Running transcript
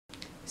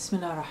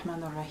Bismillah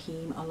ar-Rahman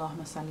ar-Rahim.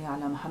 Allahumma salli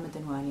ala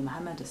Muhammadin wa ali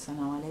Muhammad.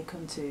 Assalamu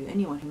alaikum to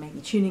anyone who may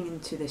be tuning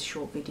into this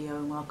short video,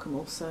 and welcome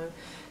also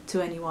to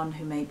anyone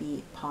who may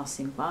be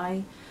passing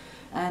by.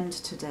 And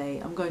today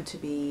I'm going to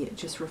be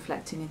just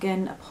reflecting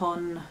again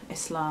upon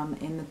Islam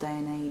in the day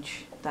and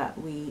age that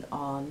we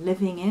are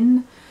living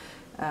in.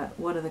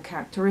 What are the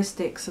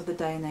characteristics of the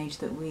day and age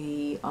that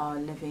we are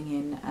living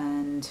in,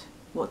 and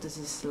what does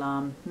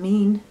Islam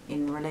mean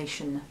in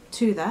relation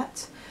to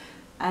that?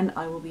 And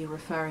I will be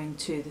referring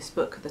to this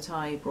book that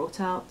I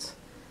brought out,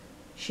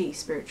 Shi'i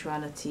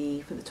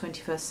Spirituality for the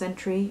 21st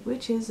Century,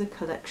 which is a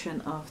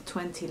collection of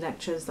 20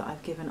 lectures that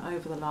I've given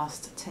over the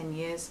last 10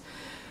 years,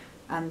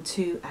 and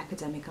 2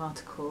 academic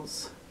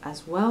articles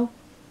as well.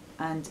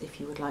 And if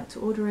you would like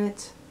to order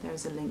it, there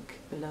is a link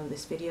below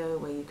this video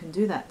where you can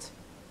do that.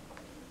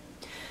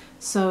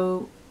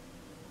 So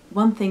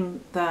one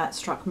thing that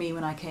struck me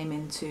when I came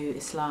into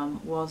Islam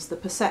was the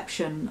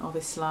perception of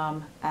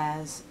Islam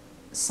as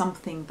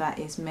something that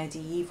is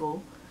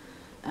medieval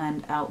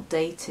and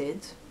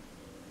outdated,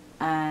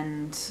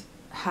 and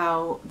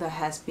how there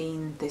has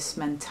been this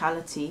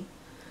mentality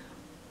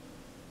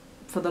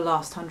for the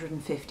last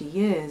 150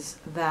 years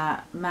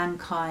that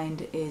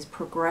mankind is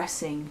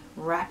progressing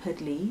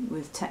rapidly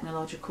with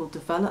technological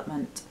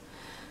development,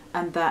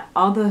 and that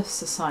other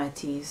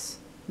societies,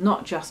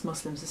 not just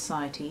Muslim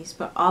societies,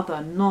 but other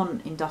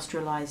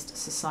non-industrialized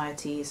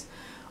societies,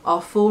 are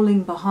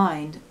falling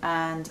behind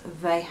and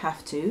they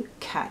have to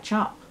catch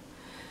up.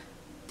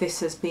 This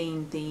has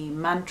been the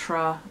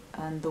mantra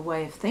and the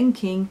way of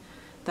thinking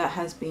that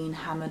has been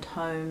hammered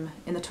home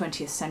in the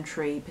 20th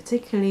century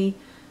particularly,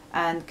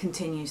 and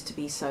continues to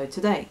be so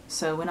today.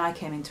 So when I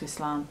came into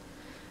Islam,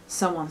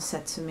 someone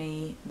said to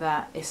me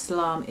that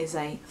Islam is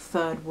a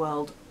third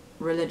world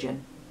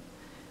religion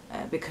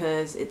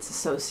because it's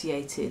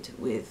associated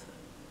with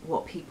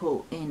what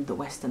people in the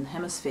Western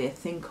Hemisphere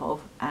think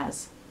of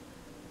as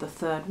the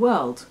third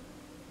world,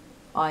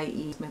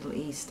 i.e. Middle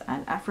East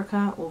and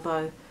Africa,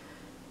 although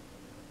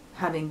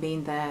having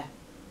been there,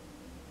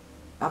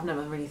 I've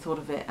never really thought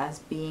of it as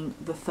being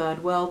the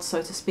third world,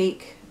 so to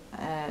speak.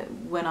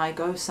 When I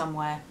go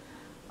somewhere,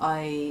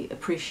 I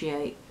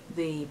appreciate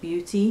the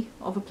beauty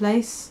of a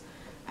place,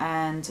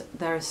 and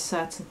there is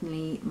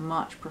certainly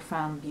much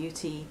profound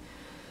beauty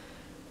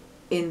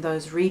in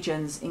those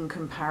regions in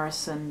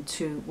comparison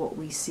to what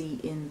we see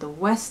in the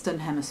Western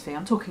Hemisphere.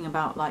 I'm talking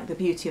about like the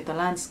beauty of the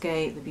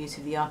landscape, the beauty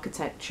of the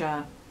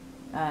architecture,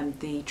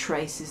 the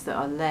traces that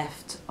are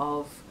left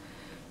of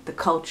the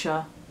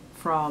culture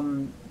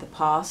from the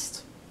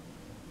past,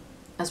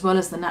 as well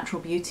as the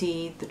natural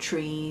beauty, the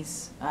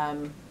trees,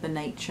 the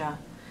nature.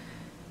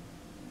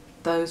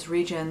 Those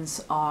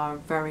regions are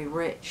very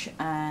rich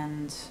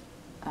and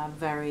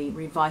very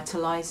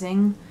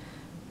revitalizing,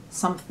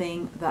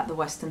 something that the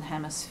Western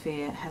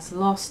Hemisphere has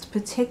lost,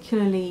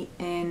 particularly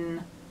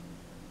in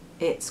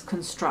its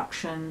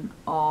construction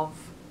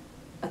of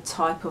a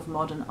type of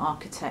modern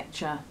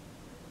architecture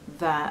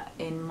that,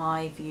 in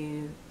my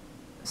view,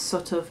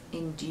 sort of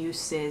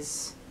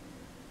induces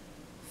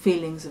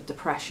feelings of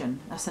depression.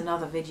 That's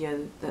another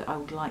video that I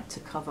would like to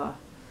cover,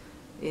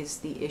 is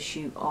the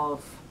issue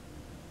of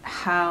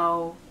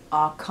how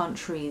our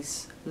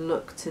countries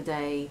look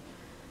today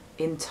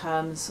in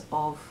terms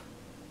of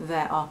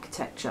their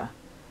architecture.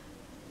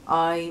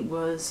 I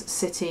was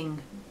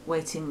sitting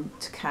waiting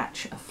to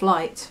catch a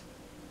flight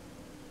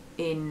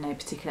in a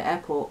particular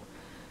airport,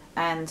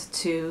 and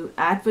to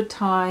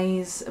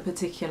advertise a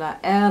particular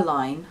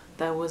airline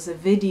there was a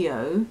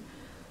video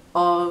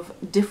of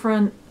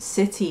different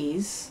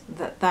cities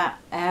that that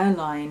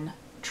airline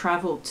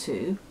traveled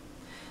to.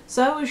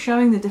 So it was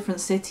showing the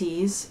different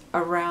cities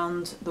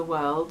around the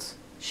world: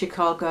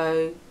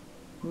 Chicago,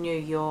 New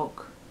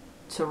York,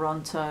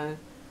 Toronto,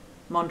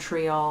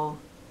 Montreal,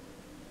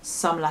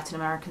 some Latin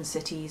American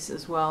cities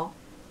as well,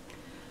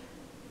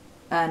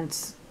 and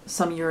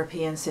some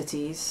European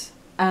cities.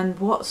 And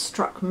what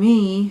struck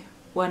me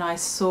when I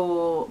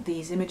saw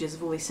these images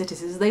of all these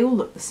cities is they all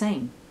look the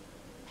same.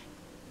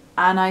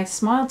 And I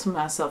smiled to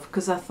myself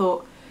because I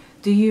thought,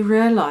 do you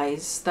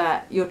realize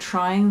that you're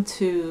trying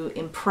to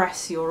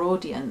impress your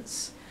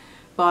audience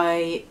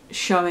by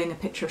showing a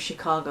picture of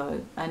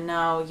Chicago, and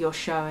now you're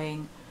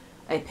showing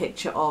a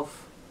picture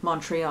of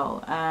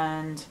Montreal,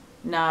 and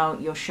now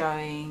you're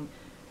showing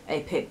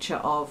a picture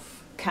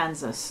of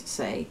Kansas,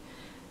 say,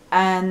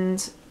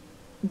 and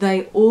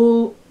they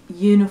all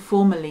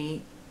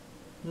uniformly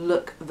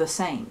look the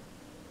same.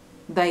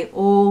 They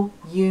all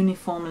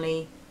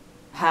uniformly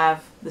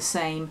have the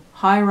same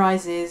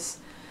high-rises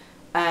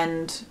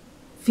and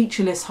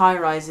featureless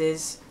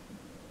high-rises.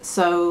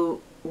 So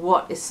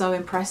what is so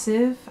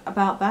impressive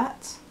about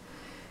that?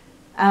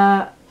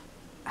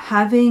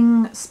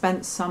 Having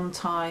spent some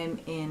time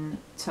in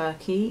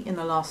Turkey in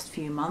the last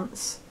few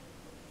months,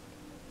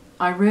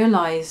 I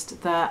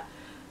realized that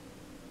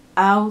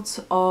out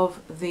of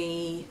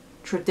the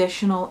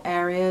traditional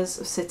areas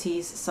of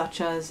cities such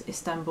as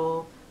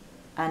Istanbul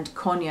and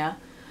Konya,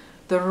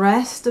 the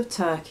rest of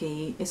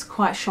Turkey is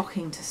quite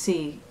shocking to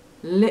see.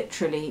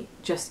 Literally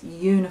just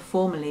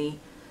uniformly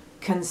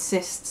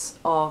consists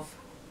of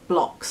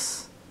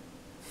blocks,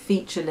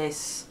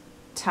 featureless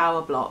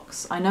tower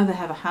blocks. I know they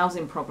have a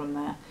housing problem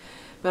there,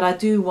 but I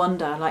do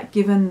wonder, like,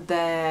 given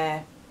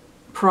their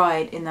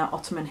pride in their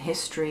Ottoman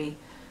history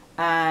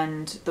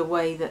and the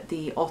way that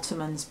the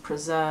Ottomans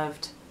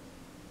preserved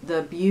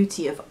the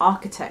beauty of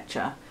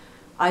architecture,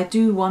 I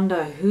do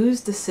wonder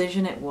whose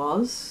decision it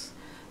was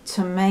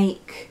to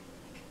make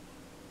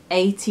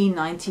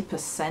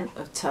 80–90%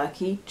 of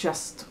Turkey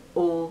just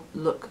all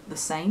look the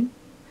same.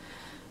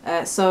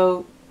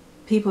 So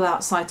people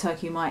outside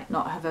Turkey who might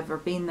not have ever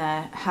been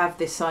there have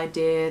this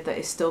idea that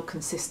it still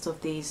consists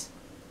of these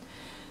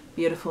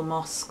beautiful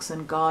mosques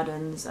and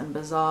gardens and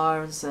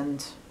bazaars,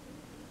 and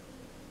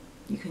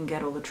you can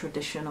get all the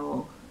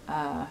traditional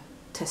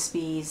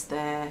tesbihs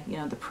there, you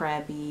know, the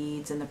prayer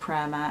beads and the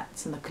prayer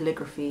mats and the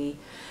calligraphy.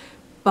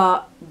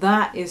 But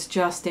that is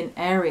just in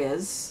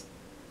areas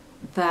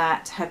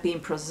that have been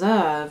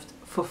preserved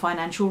for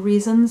financial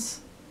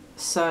reasons.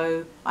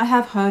 So I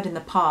have heard in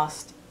the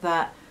past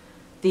that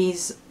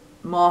these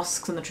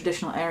mosques and the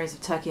traditional areas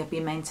of Turkey have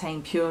been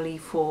maintained purely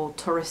for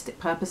touristic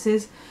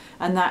purposes,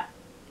 and that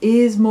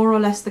is more or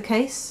less the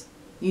case.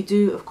 You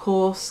do, of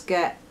course,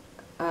 get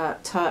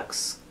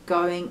Turks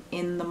going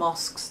in the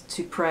mosques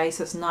to pray,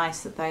 so it's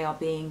nice that they are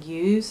being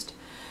used.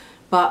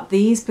 But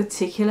these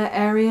particular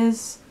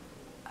areas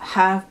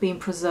have been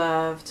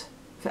preserved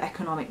for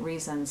economic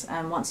reasons,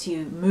 and once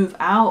you move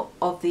out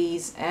of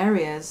these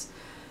areas,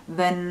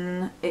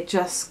 then it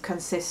just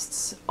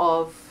consists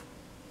of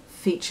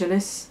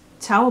featureless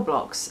tower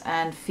blocks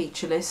and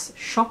featureless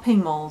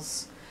shopping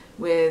malls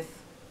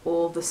with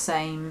all the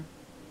same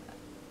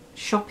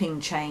shopping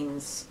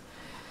chains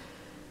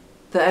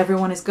that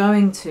everyone is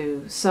going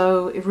to.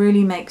 So it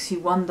really makes you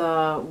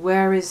wonder,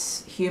 where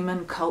is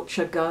human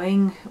culture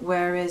going?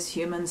 Where is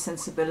human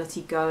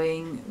sensibility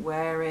going?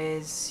 Where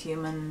is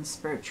human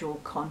spiritual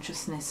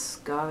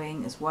consciousness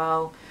going as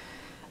well?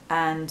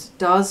 And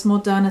does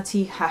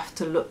modernity have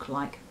to look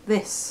like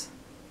this?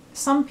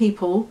 Some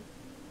people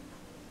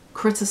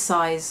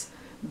criticize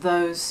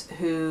those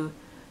who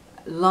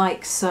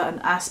like certain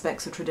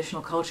aspects of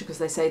traditional culture because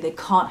they say they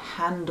can't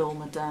handle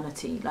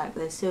modernity, like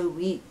they're so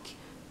weak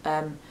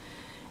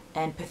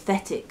and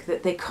pathetic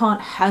that they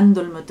can't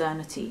handle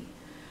modernity.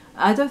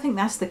 I don't think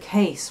that's the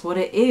case. What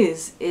it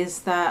is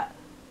that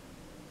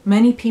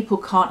many people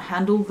can't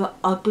handle the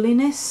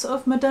ugliness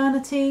of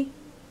modernity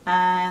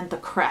and the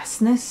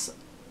crassness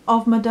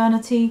of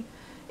modernity.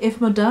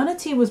 If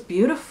modernity was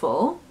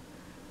beautiful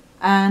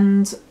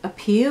and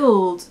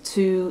appealed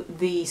to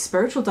the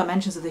spiritual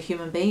dimensions of the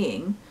human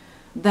being,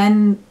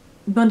 then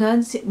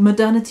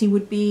modernity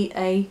would be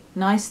a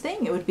nice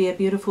thing. It would be a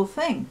beautiful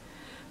thing.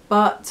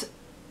 But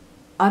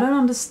I don't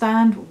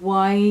understand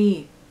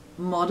why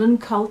modern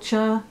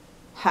culture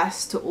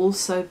has to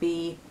also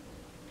be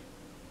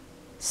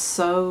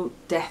so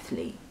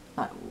deathly.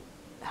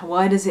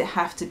 Why does it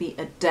have to be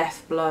a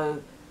death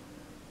blow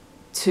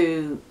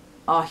to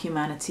our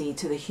humanity,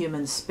 to the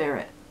human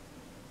spirit?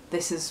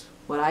 This is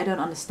what I don't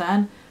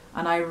understand,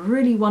 and I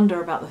really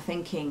wonder about the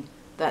thinking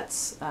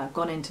that's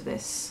gone into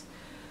this.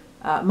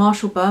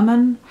 Marshall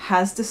Berman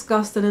has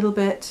discussed a little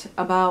bit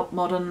about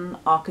modern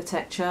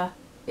architecture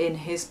in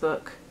his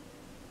book,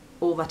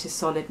 All That Is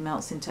Solid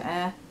Melts Into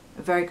Air.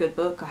 A very good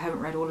book. I haven't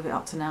read all of it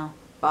up to now,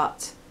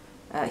 but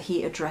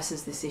he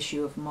addresses this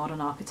issue of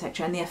modern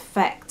architecture and the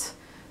effect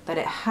that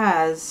it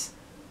has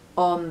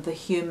on the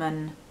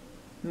human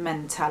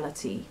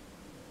mentality.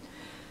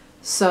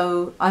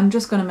 So I'm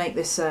just going to make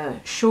this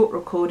a short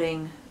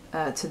recording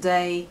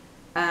today,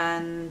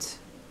 and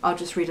I'll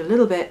just read a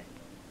little bit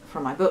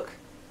from my book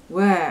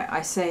where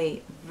I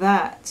say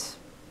that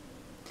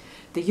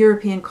the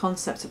European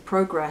concept of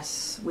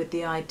progress, with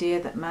the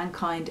idea that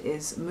mankind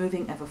is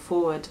moving ever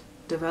forward,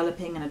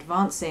 developing and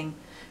advancing,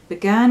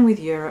 began with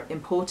Europe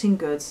importing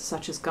goods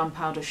such as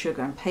gunpowder,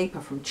 sugar and paper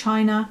from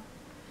China.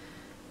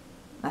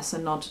 That's a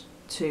nod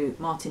to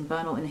Martin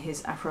Bernal in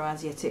his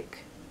Afro-Asiatic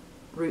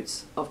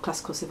Roots of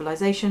Classical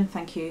Civilization.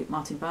 Thank you,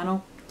 Martin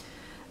Bernal.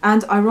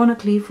 And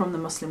ironically, from the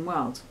Muslim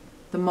world.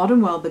 The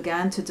modern world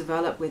began to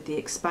develop with the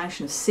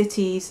expansion of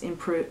cities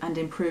and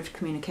improved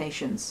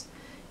communications.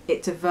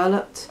 It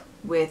developed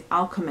with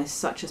alchemists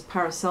such as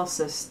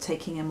Paracelsus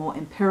taking a more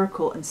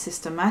empirical and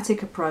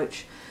systematic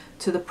approach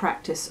to the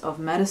practice of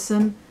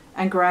medicine,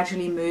 and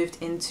gradually moved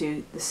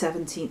into the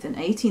 17th and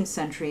 18th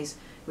centuries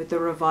with the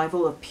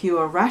revival of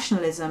pure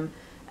rationalism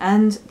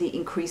and the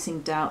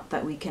increasing doubt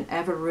that we can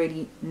ever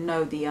really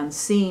know the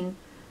unseen.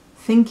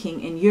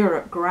 Thinking in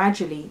Europe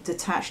gradually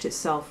detached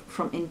itself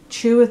from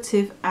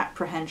intuitive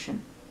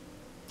apprehension.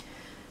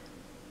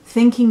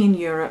 Thinking in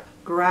Europe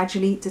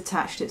gradually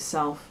detached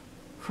itself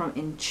from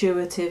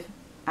intuitive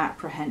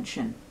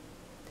apprehension,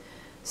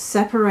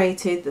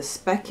 separated the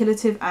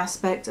speculative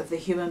aspect of the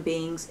human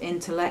being's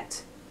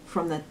intellect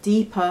from the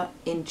deeper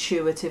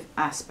intuitive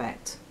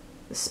aspect.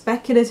 The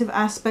speculative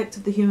aspect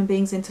of the human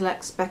being's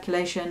intellect,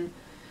 speculation,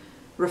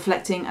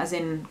 reflecting as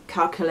in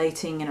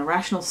calculating in a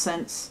rational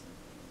sense,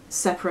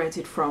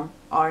 separated from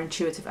our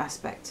intuitive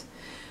aspect.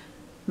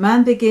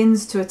 Man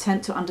begins to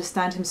attempt to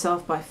understand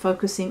himself by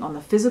focusing on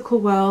the physical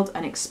world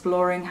and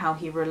exploring how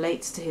he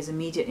relates to his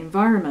immediate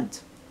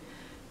environment.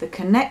 The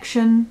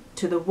connection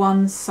to the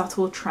one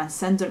subtle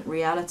transcendent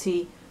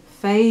reality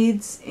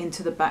fades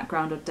into the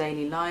background of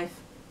daily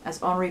life.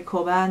 As Henri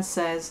Corbin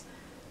says,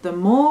 the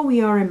more we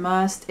are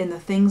immersed in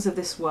the things of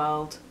this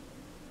world,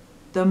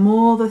 the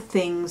more the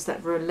things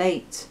that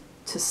relate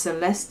to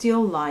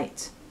celestial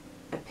light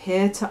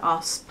appear to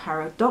us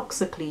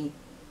paradoxically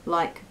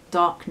like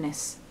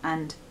darkness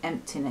and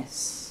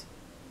emptiness.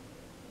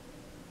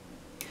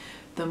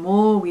 The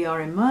more we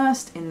are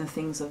immersed in the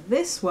things of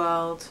this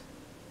world,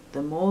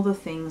 the more the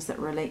things that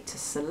relate to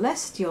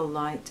celestial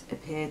light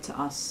appear to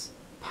us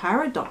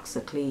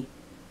paradoxically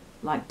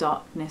like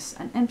darkness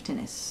and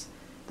emptiness.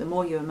 The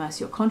more you immerse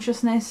your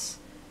consciousness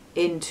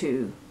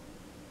into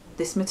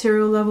this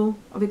material level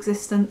of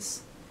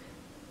existence,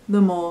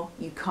 the more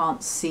you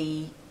can't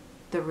see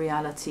the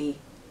reality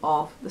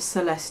of the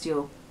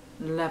celestial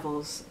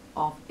levels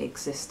of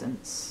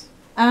existence.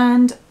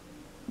 And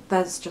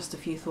that's just a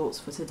few thoughts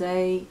for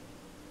today.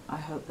 I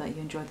hope that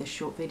you enjoyed this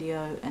short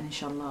video, and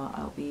inshallah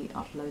I'll be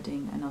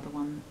uploading another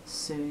one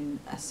soon.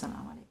 Assalamu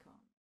alaikum.